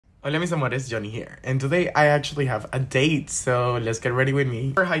Hola mis amores, Johnny here, and today I actually have a date, so let's get ready with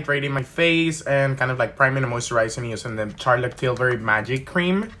me. For hydrating my face and kind of like priming and moisturizing using the Charlotte Tilbury Magic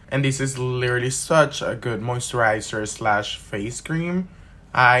Cream, and this is literally such a good moisturizer slash face cream.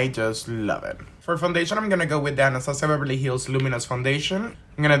 I just love it. For foundation, I'm gonna go with the Anastasia Beverly Hills Luminous Foundation.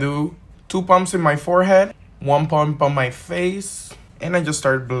 I'm gonna do 2 pumps in my forehead, 1 pump on my face, and I just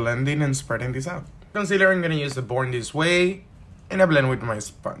start blending and spreading this out. Concealer, I'm gonna use the Born This Way, and I blend with my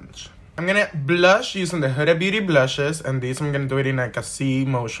sponge. I'm gonna blush using the Huda Beauty blushes, and this I'm gonna do it in like a C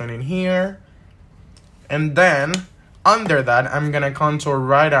motion in here. And then under that, I'm gonna contour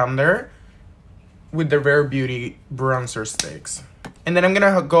right under with the Rare Beauty bronzer sticks. And then I'm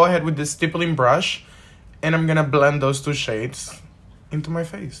gonna go ahead with this stippling brush, and I'm gonna blend those 2 shades into my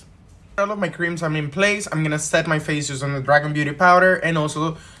face. All of my creams are in place. I'm gonna set my face using the Dragon Beauty powder and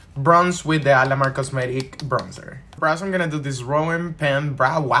also bronze with the Alamar Cosmetic bronzer. Brows, I'm gonna do this Rowan Pen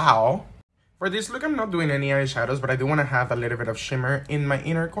Brow Wow. For this look, I'm not doing any eyeshadows, but I do want to have a little bit of shimmer in my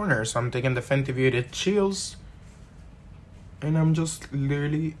inner corner. So I'm taking the Fenty Beauty Chills, and I'm just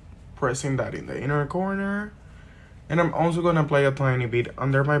literally pressing that in the inner corner. And I'm also gonna apply a tiny bit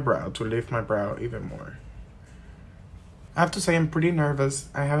under my brow to lift my brow even more. I have to say I'm pretty nervous.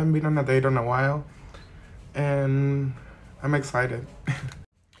 I haven't been on a date in a while, and I'm excited.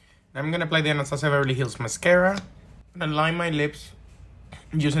 I'm gonna apply the Anastasia Beverly Hills mascara. I'm gonna line my lips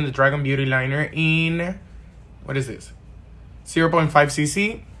using the Dragon Beauty liner in, what is this? 0.5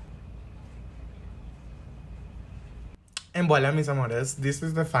 cc. And voila, mis amores, this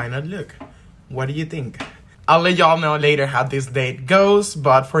is the final look. What do you think? I'll let y'all know later how this date goes,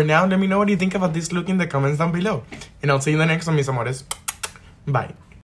 but for now, let me know what you think about this look in the comments down below. And I'll see you in the next one, mis amores. Bye.